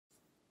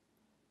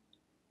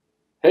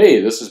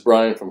Hey, this is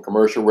Brian from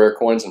Commercial Rare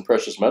Coins and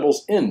Precious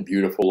Metals in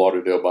beautiful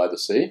Lauderdale by the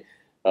Sea.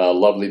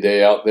 Lovely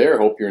day out there.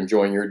 Hope you're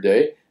enjoying your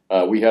day.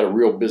 We had a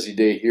real busy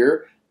day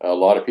here. A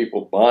lot of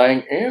people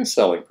buying and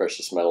selling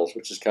precious metals,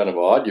 which is kind of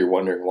odd. You're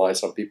wondering why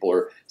some people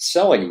are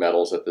selling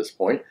metals at this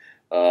point.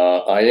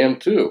 I am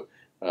too.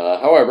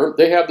 However,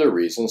 they have their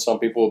reasons. Some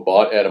people have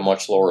bought at a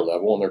much lower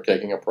level and they're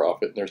taking a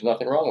profit, and there's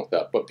nothing wrong with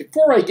that. But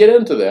before I get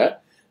into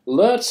that,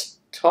 let's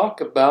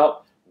talk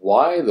about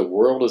why the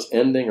world is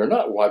ending, or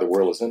not why the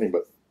world is ending,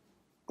 but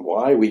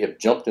why we have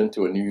jumped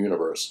into a new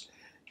universe.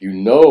 You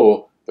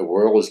know the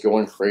world is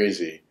going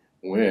crazy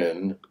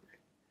when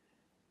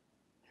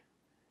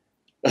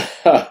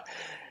a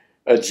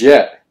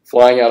jet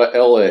flying out of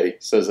LA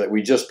says that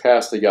we just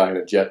passed a guy in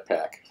a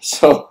jetpack.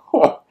 So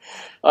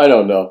I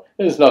don't know.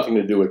 It has nothing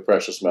to do with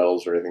precious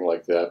metals or anything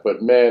like that.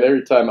 But man,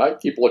 every time I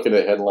keep looking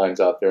at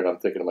headlines out there and I'm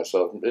thinking to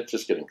myself, it's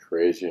just getting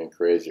crazier and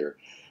crazier.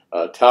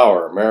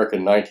 Tower,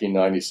 American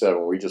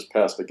 1997, we just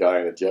passed a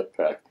guy in a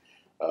jetpack.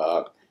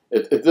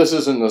 If this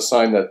isn't a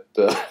sign that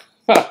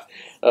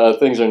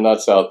things are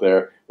nuts out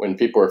there when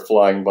people are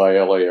flying by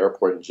LA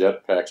airport in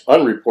jetpacks,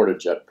 unreported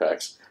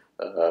jetpacks,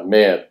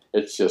 man,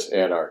 it's just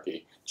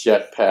anarchy.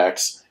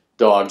 Jetpacks,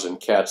 dogs and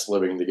cats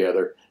living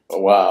together.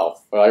 Wow,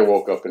 I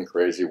woke up in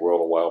crazy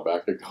world a while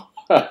back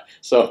ago.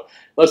 So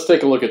let's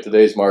take a look at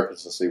today's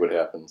markets and see what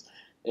happens.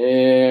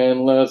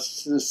 And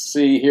let's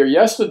see here.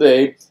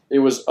 Yesterday, it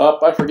was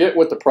up. I forget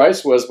what the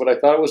price was, but I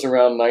thought it was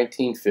around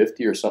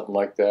 1950 or something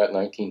like that.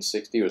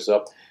 1960 it was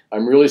up.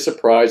 I'm really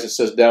surprised. It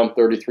says down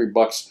 33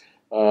 bucks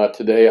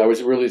today. I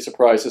was really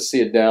surprised to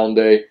see a down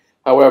day.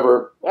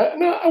 However,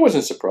 I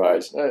wasn't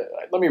surprised.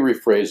 Let me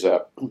rephrase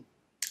that.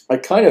 I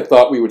kind of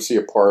thought we would see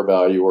a par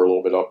value or a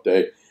little bit up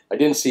day. I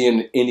didn't see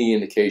any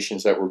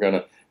indications that we're going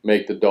to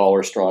make the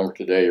dollar stronger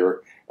today,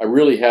 or I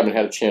really haven't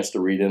had a chance to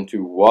read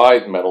into why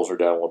the metals are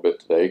down a little bit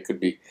today. It could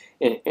be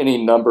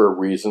any number of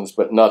reasons,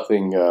 but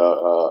nothing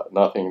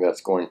that's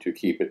going to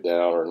keep it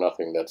down, or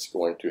nothing that's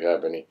going to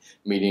have any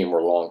medium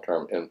or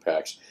long-term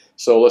impacts.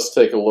 So let's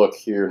take a look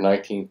here.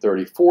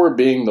 1934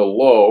 being the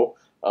low,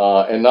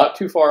 and not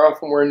too far off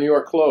from where New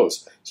York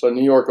closed. So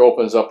New York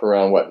opens up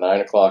around, what,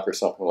 9 o'clock or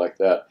something like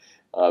that.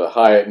 The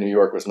high at New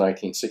York was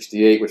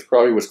 1968, which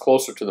probably was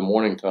closer to the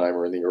morning time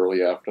or in the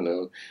early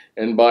afternoon.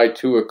 And by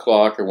 2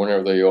 o'clock or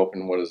whenever they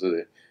open, what is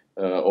it?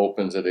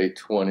 Opens at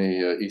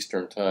 8:20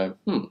 Eastern time.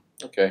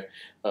 Okay,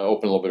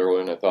 open a little bit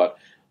earlier than I thought.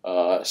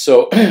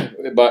 So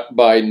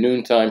by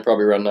noontime,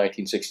 probably around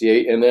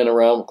 1968, and then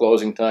around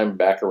closing time,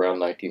 back around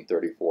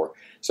 1934.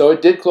 So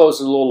it did close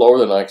a little lower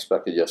than I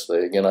expected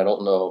yesterday. Again, I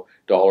don't know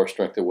dollar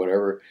strength or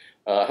whatever.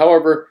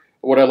 However,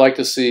 what I like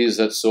to see is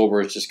that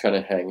silver is just kind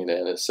of hanging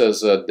in. It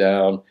says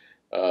down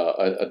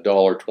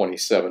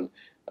 $1.27,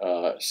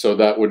 so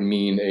that would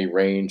mean a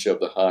range of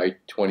the high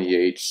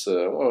 28s.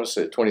 What was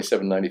it,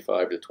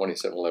 27.95 to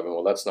 27.11?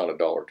 Well, that's not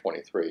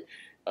 $1.23.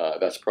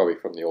 That's probably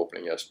from the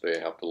opening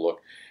yesterday. I have to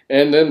look.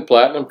 And then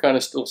platinum kind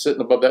of still sitting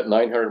above that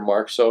 900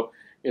 mark. So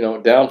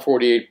down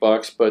 48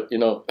 bucks, but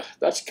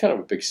that's kind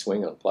of a big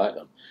swing on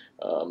platinum.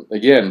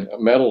 Again,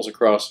 metals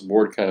across the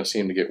board kind of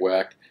seem to get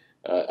whacked.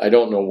 I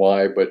don't know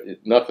why, but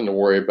nothing to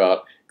worry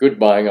about. Good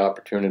buying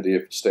opportunity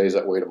if it stays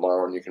that way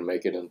tomorrow and you can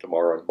make it in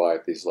tomorrow and buy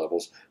at these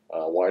levels.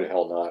 Why the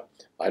hell not?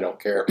 I don't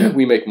care.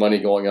 We make money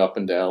going up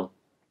and down.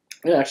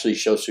 It actually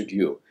shows to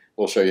you.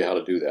 We'll show you how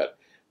to do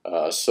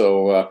that.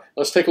 So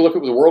let's take a look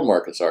at what the world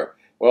markets are.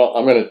 Well,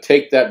 I'm going to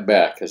take that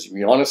back because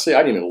honestly,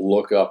 I didn't even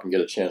look up and get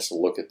a chance to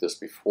look at this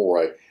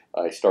before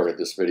I started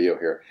this video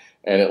here.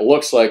 And it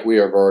looks like we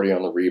are already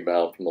on the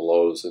rebound from the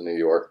lows in New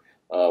York.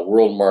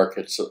 World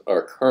markets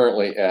are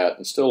currently at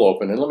and still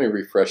open. And let me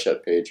refresh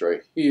that page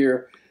right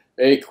here.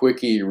 A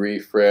quickie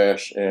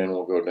refresh, and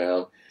we'll go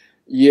down.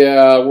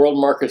 Yeah, world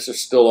markets are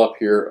still up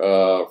here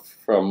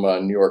from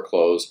New York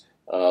close,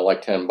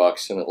 like 10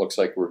 bucks, and it looks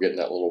like we're getting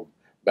that little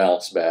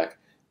bounce back.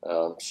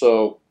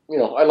 So,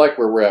 I like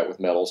where we're at with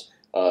metals.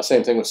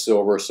 Same thing with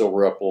silver.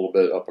 Silver up a little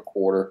bit, up a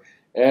quarter.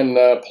 And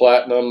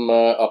platinum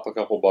up a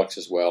couple bucks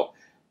as well.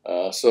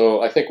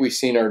 So I think we've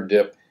seen our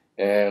dip.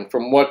 And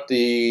from what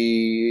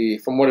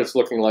it's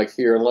looking like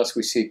here, unless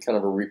we see kind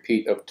of a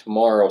repeat of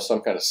tomorrow,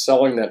 some kind of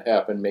selling that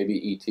happened,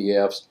 maybe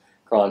ETFs,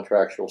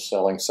 contractual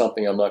selling,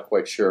 something, I'm not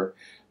quite sure.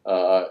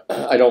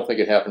 I don't think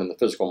it happened in the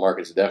physical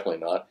markets,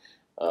 definitely not.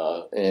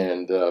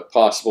 And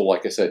possible,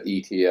 like I said,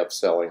 ETF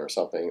selling or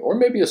something, or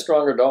maybe a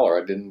stronger dollar.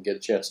 I didn't get a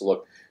chance to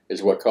look,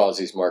 is what caused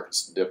these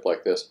markets to dip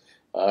like this.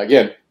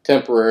 Again,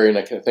 temporary, and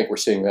I think we're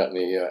seeing that in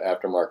the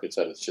aftermarkets,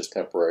 that it's just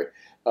temporary.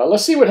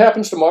 Let's see what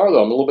happens tomorrow,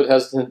 though. I'm a little bit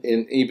hesitant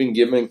in even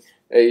giving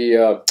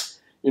a,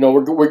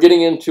 we're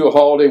getting into a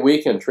holiday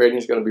weekend. Trading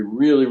is going to be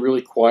really,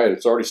 really quiet.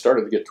 It's already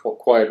started to get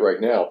quiet right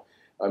now.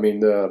 I mean,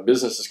 the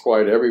business is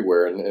quiet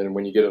everywhere, and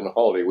when you get into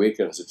holiday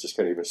weekends, it's just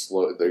going to even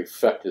slow. The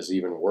effect is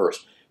even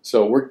worse.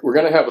 So we're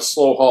going to have a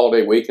slow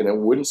holiday weekend. It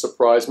wouldn't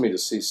surprise me to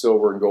see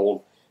silver and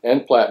gold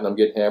and platinum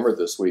get hammered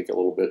this week a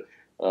little bit.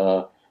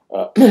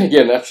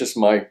 Again, that's just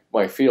my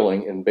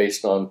feeling, and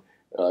based on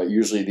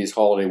usually these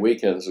holiday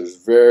weekends,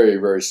 there's very,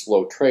 very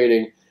slow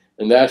trading,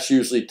 and that's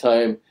usually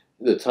time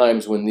the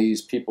times when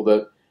these people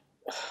that,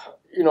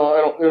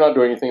 they're not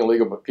doing anything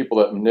illegal, but people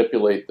that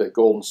manipulate the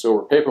gold and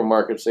silver paper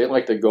markets, they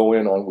like to go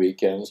in on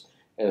weekends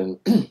and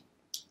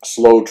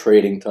slow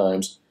trading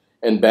times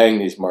and bang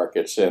these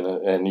markets,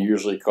 and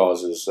usually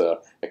causes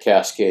a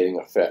cascading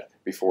effect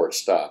before it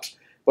stops.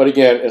 But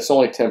again, it's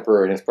only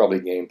temporary, and it's probably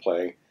game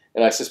playing.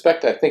 And I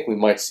think we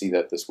might see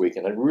that this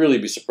weekend. I'd really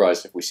be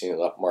surprised if we see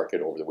an up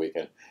market over the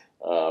weekend.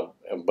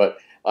 But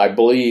I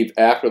believe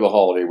after the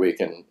holiday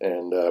weekend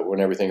and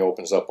when everything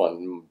opens up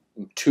on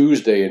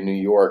Tuesday in New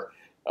York,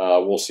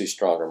 we'll see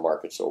stronger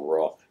markets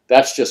overall.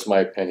 That's just my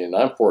opinion.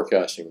 I'm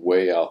forecasting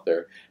way out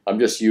there. I'm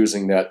just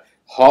using that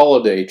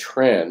holiday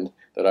trend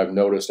that I've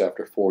noticed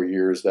after 4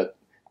 years, that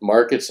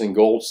markets in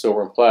gold,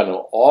 silver, and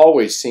platinum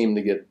always seem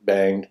to get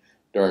banged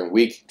during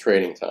weak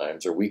trading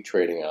times or weak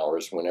trading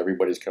hours when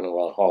everybody's kind of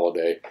on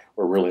holiday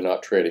or really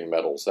not trading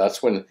metals.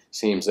 That's when it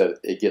seems that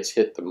it gets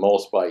hit the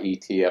most by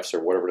ETFs or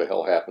whatever the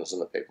hell happens in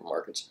the paper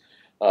markets.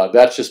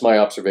 That's just my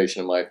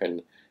observation, in my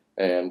opinion.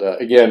 And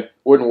again,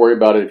 wouldn't worry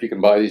about it. If you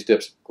can buy these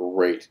dips,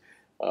 great.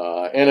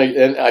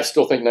 And I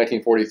still think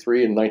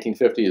 1943 and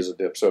 1950 is a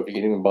dip. So if you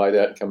can even buy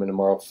that and come in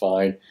tomorrow,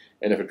 fine.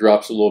 And if it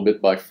drops a little bit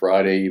by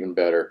Friday, even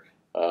better.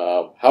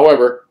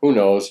 However, who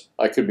knows?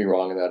 I could be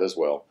wrong in that as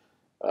well.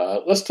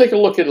 Let's take a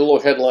look at a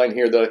little headline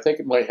here that I think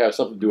it might have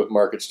something to do with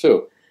markets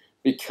too.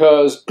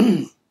 Because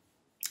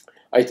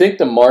I think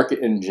the market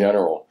in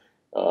general,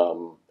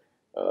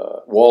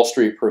 Wall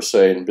Street per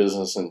se and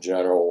business in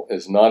general,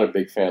 is not a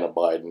big fan of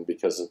Biden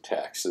because of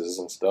taxes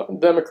and stuff.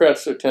 And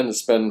Democrats tend to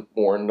spend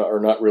more and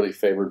are not really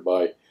favored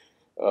by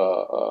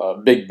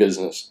big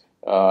business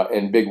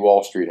and big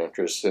Wall Street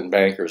interests and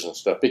bankers and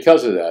stuff.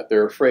 Because of that,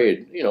 they're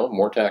afraid,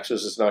 more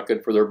taxes is not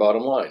good for their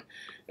bottom line.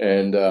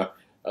 And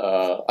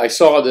I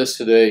saw this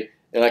today,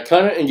 and I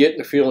kind of am getting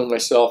the feeling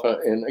myself.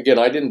 And again,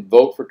 I didn't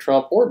vote for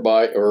Trump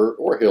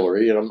or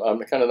Hillary, and I'm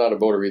kind of not a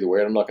voter either way.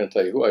 And I'm not going to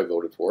tell you who I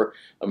voted for.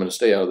 I'm going to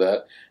stay out of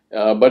that.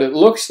 But it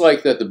looks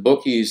like that the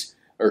bookies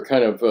are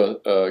kind of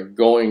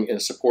going and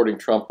supporting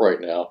Trump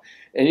right now.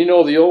 And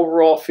the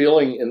overall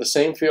feeling, and the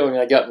same feeling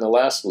I got in the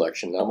last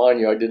election. Now, mind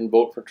you, I didn't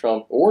vote for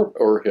Trump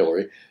or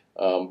Hillary,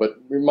 but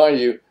remind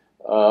you,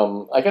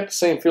 I got the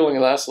same feeling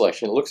in the last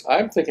election.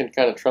 I'm thinking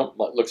kind of Trump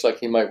looks like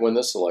he might win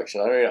this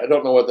election. I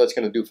don't know what that's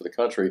going to do for the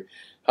country.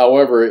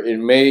 However, it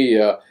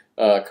may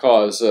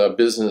cause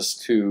business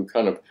to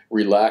kind of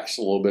relax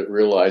a little bit,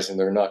 realizing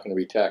they're not going to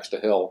be taxed to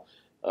hell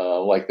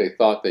like they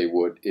thought they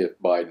would if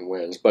Biden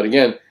wins. But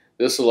again,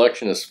 this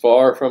election is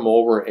far from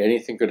over.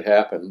 Anything could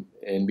happen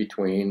in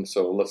between,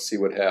 so let's see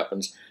what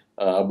happens.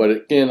 But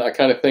again, I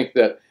kind of think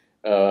that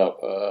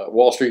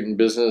Wall Street and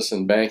business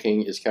and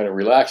banking is kind of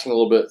relaxing a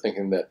little bit,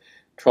 thinking that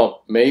Trump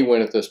may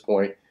win at this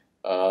point.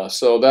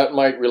 So that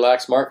might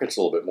relax markets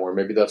a little bit more.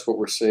 Maybe that's what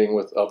we're seeing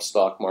with up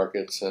stock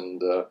markets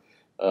and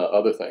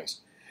other things.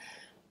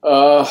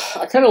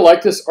 I kind of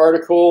like this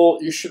article.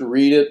 You should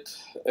read it.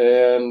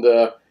 And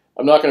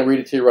I'm not going to read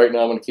it to you right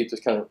now. I'm going to keep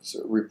this kind of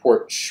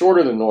report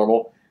shorter than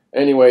normal.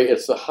 Anyway,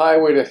 it's the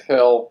highway to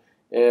hell.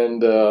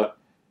 And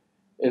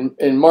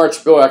in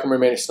March, Bill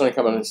Ackman made a stunning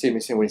comment on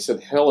CNBC when he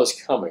said, hell is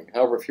coming.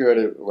 However, if you had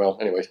it, well,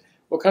 anyways,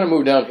 we'll kind of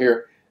move down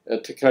here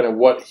to kind of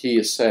what he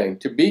is saying.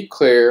 To be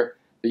clear,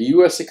 the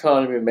U.S.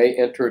 economy may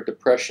enter a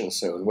depression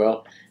soon.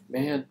 Well,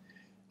 man,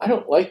 I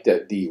don't like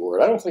that D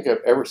word. I don't think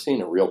I've ever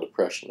seen a real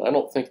depression. I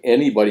don't think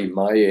anybody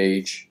my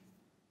age,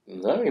 I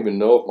don't even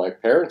know if my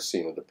parents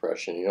seen a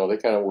depression. They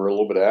kind of were a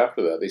little bit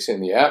after that. They seen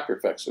the after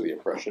effects of the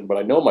depression, but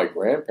I know my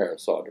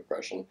grandparents saw a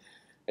depression.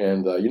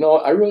 And,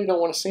 I really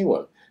don't want to see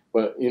one.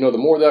 But, the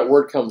more that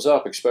word comes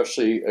up,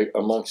 especially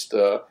amongst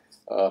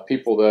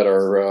people that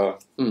are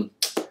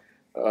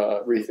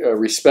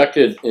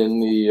respected in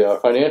the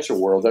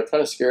financial world, that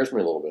kind of scares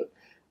me a little bit.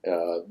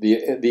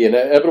 The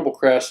inevitable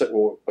crash that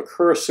will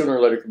occur sooner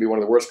or later could be one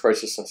of the worst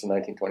crises since the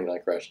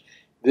 1929 crash.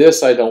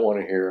 This I don't want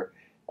to hear.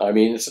 I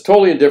mean, it's a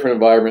totally different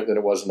environment than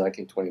it was in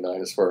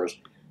 1929 as far as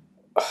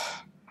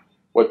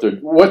what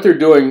they're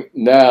doing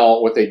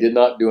now. What they did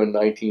not do in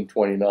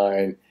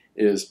 1929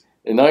 is,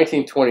 in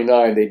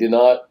 1929, they did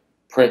not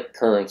print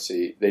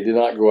currency. They did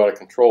not go out of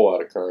control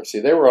out of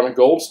currency. They were on a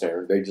gold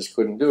standard. They just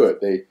couldn't do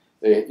it. They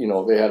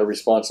had a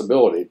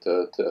responsibility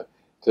to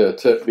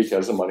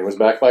because the money was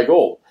backed by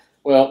gold.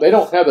 Well, they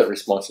don't have that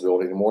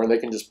responsibility anymore, and they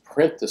can just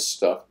print this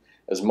stuff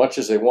as much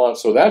as they want.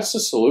 So that's the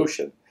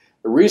solution.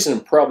 The reason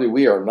probably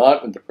we are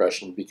not in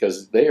depression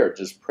because they are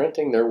just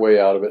printing their way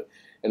out of it.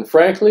 And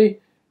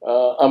frankly,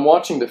 I'm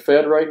watching the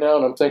Fed right now,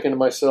 and I'm thinking to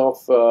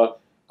myself, the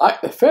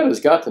Fed has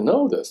got to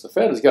know this. The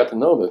Fed has got to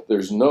know that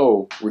there's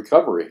no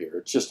recovery here.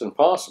 It's just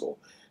impossible.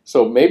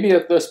 So maybe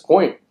at this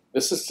point,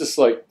 this is just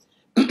like,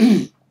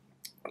 being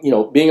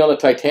on the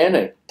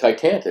Titanic,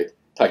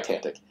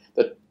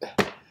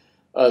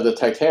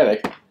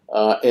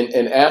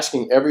 and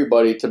asking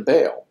everybody to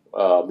bail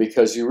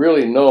because you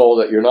really know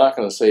that you're not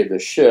going to save the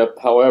ship.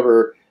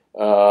 However,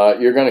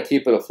 you're going to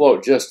keep it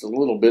afloat just a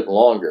little bit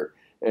longer.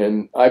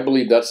 And I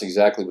believe that's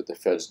exactly what the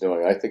Fed's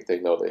doing. I think they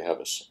know they have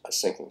a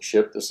sinking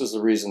ship. This is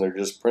the reason they're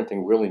just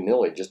printing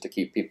willy-nilly just to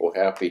keep people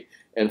happy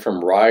and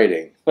from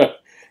rioting.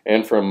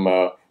 and from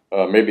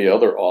maybe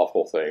other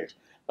awful things.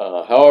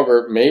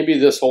 However, maybe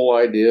this whole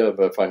idea of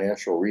a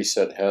financial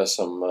reset has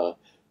some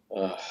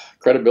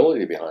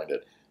credibility behind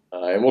it.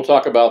 And we'll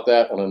talk about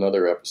that on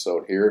another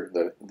episode here,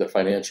 the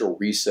financial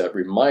reset.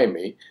 Remind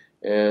me,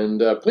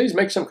 and please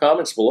make some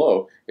comments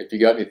below if you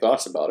got any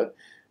thoughts about it.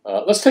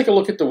 Let's take a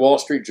look at the Wall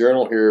Street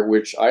Journal here,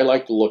 which I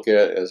like to look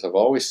at, as I've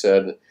always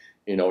said.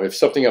 You know, if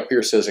something up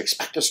here says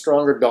expect a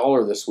stronger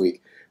dollar this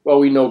week, well,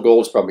 we know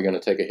gold's probably going to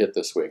take a hit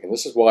this week, and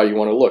this is why you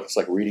want to look. It's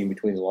like reading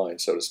between the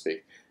lines, so to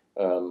speak.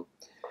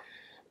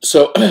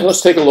 So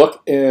let's take a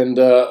look, and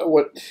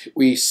what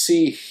we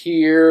see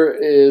here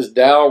is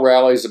Dow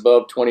rallies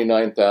above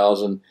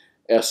 29,000,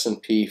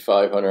 S&P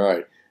 500. All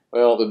right,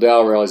 well, the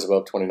Dow rallies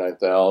above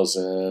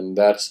 29,000.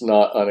 That's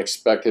not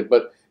unexpected,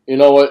 but you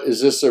know what?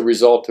 Is this a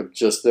result of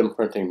just them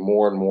printing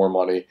more and more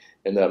money,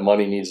 and that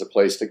money needs a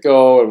place to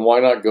go, and why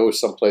not go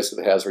someplace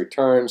that has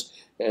returns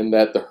and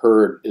that the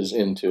herd is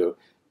into?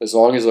 As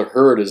long as the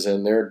herd is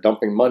in there,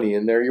 dumping money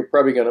in there, you're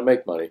probably going to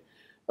make money.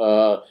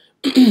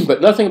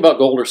 But nothing about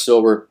gold or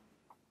silver,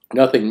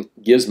 nothing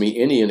gives me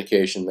any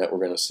indication that we're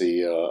going to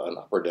see an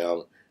up or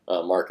down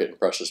market in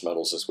precious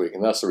metals this week.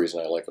 And that's the reason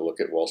I like to look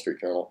at Wall Street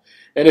Journal.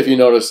 And if you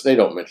notice, they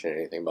don't mention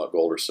anything about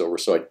gold or silver.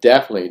 So I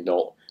definitely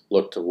don't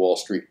look to Wall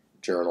Street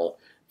Journal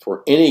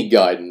for any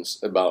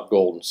guidance about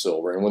gold and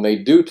silver. And when they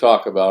do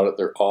talk about it,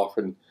 they're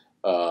often,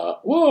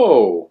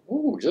 whoa,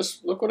 ooh,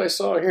 just look what I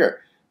saw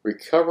here.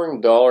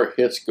 Recovering dollar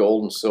hits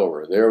gold and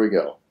silver. There we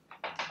go.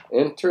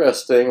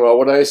 Interesting. Well,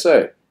 what did I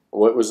say?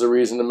 What was the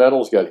reason the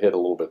metals got hit a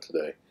little bit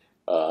today?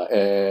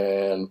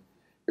 And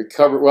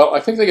recover. Well,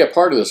 I think they got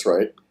part of this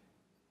right.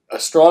 A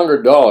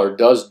stronger dollar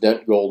does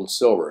dent gold and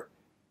silver,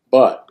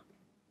 but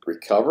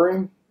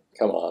recovering?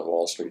 Come on,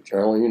 Wall Street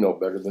Journal, you know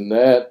better than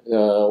that.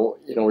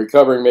 You know,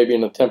 recovering maybe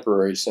in a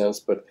temporary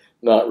sense, but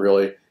not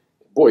really.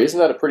 Boy, isn't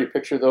that a pretty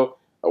picture, though?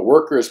 A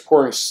worker is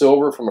pouring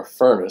silver from a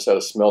furnace at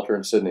a smelter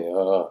in Sydney.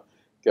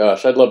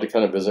 Gosh, I'd love to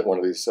kind of visit one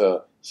of these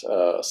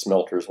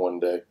smelters one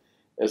day.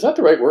 Is that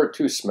the right word,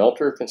 too,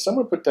 smelter? Can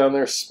someone put down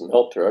there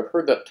smelter? I've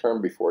heard that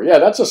term before. Yeah,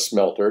 that's a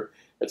smelter.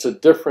 It's a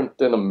different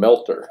than a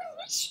melter.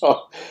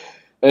 So,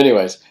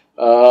 anyways,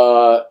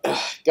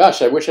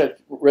 gosh, I wish I'd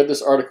read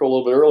this article a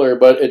little bit earlier,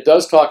 but it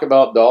does talk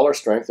about dollar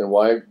strength and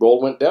why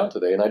gold went down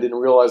today, and I didn't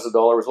realize the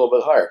dollar was a little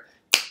bit higher.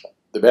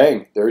 The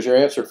bang, there's your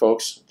answer,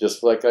 folks.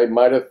 Just like I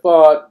might have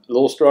thought, a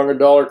little stronger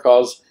dollar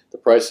caused the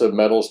price of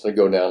metals to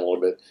go down a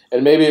little bit.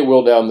 And maybe it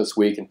will down this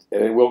week, and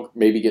it will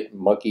maybe get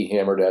monkey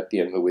hammered at the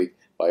end of the week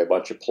by a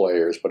bunch of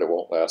players, but it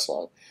won't last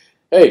long.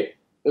 Hey,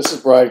 this is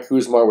Brian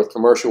Kuzmar with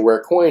Commercial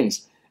Rare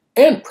Coins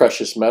and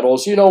Precious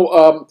Metals. You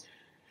know,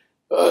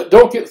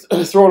 don't get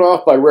thrown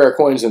off by rare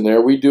coins in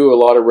there. We do a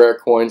lot of rare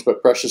coins,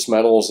 but precious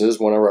metals is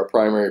one of our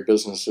primary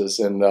businesses.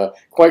 And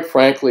quite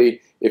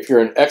frankly, if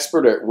you're an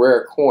expert at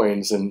rare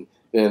coins, then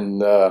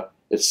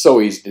it's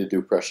so easy to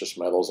do precious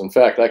metals. In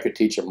fact, I could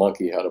teach a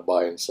monkey how to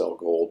buy and sell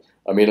gold.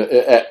 I mean,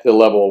 at the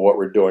level of what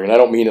we're doing. And I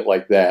don't mean it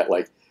like that.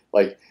 Like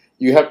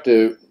you have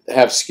to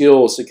have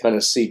skills to kind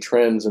of see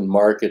trends in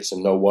markets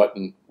and know what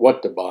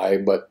to buy.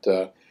 But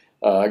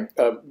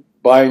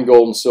buying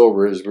gold and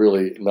silver is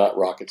really not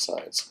rocket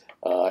science.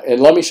 And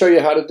let me show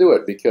you how to do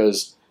it,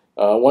 because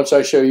once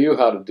I show you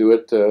how to do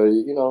it,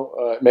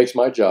 it makes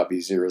my job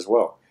easier as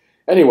well.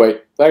 Anyway,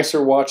 thanks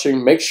for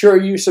watching. Make sure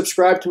you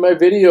subscribe to my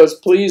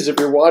videos, please, if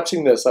you're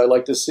watching this. I'd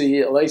like to see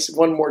at least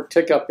one more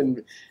tick up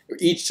in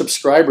each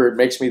subscriber. It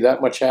makes me that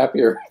much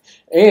happier.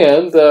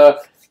 And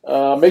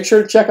make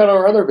sure to check out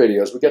our other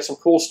videos. We got some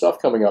cool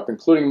stuff coming up,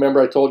 including,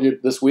 remember I told you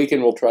this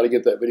weekend we'll try to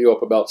get that video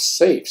up about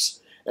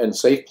safes and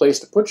safe place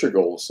to put your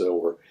gold and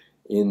silver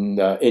in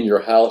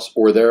your house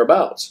or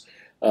thereabouts.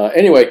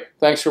 Anyway,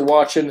 thanks for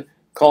watching.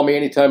 Call me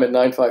anytime at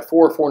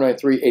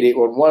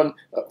 954-493-8811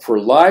 for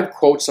live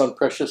quotes on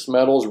precious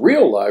metals,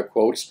 real live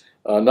quotes,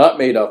 not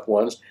made-up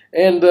ones,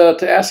 and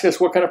to ask us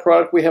what kind of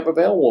product we have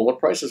available and what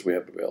prices we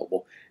have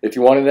available. If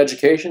you want an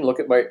education, look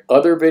at my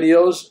other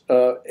videos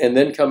and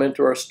then come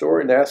into our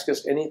store and ask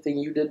us anything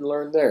you didn't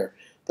learn there.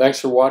 Thanks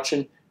for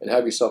watching, and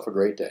have yourself a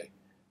great day.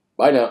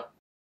 Bye now.